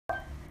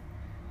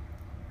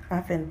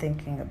I've been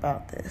thinking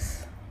about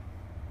this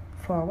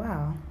for a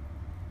while.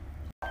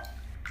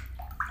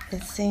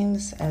 It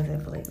seems as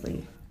if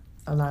lately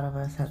a lot of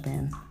us have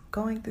been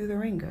going through the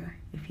ringer,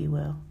 if you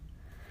will.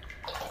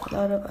 A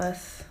lot of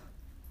us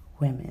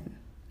women,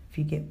 if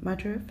you get my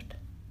drift.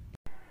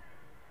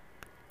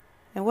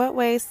 In what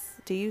ways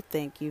do you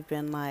think you've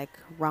been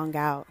wrung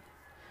out,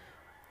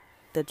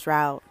 the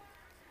drought,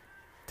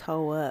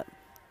 toe up,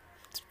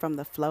 from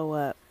the flow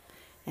up,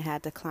 and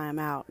had to climb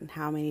out? And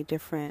how many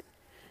different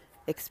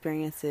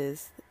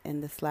experiences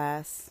in this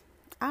last,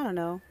 I don't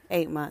know,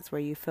 8 months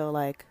where you feel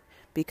like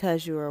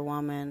because you were a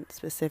woman,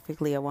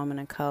 specifically a woman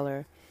of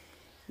color,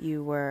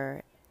 you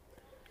were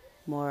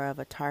more of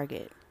a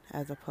target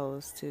as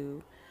opposed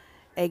to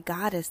a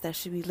goddess that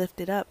should be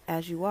lifted up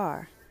as you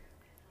are?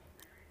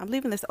 I'm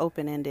leaving this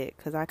open-ended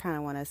because I kind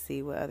of want to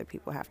see what other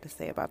people have to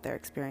say about their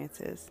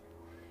experiences.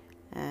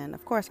 And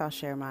of course I'll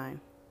share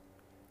mine.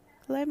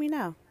 Let me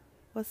know.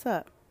 What's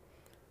up?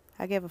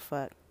 I give a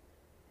fuck.